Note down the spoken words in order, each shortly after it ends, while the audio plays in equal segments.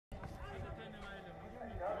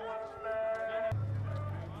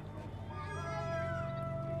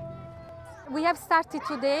We have started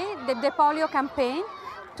today the polio campaign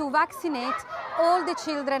to vaccinate all the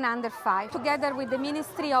children under 5. Together with the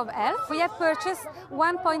Ministry of Health, we have purchased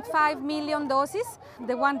 1.5 million doses.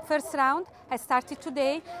 The first round has started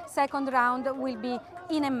today. Second round will be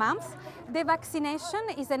in a month. The vaccination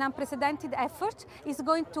is an unprecedented effort. It's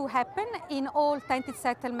going to happen in all tented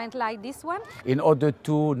settlements like this one. In order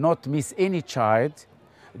to not miss any child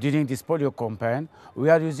during this polio campaign, we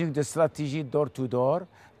are using the strategy door-to-door,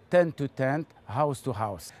 tent to tent, house to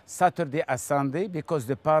house. Saturday and Sunday, because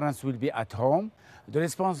the parents will be at home. The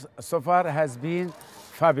response so far has been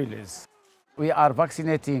fabulous. We are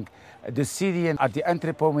vaccinating the Syrian at the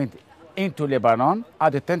entry point into Lebanon,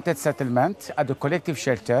 at the tented settlement, at the collective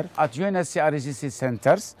shelter, at UNHCR refugee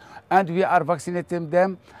centers, and we are vaccinating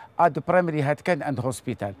them at the primary health care and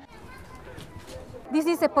hospital. This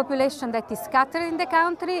is a population that is scattered in the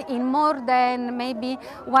country in more than maybe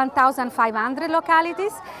 1,500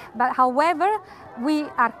 localities. But however, we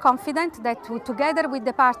are confident that together with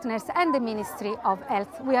the partners and the Ministry of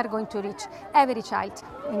Health, we are going to reach every child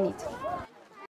in need.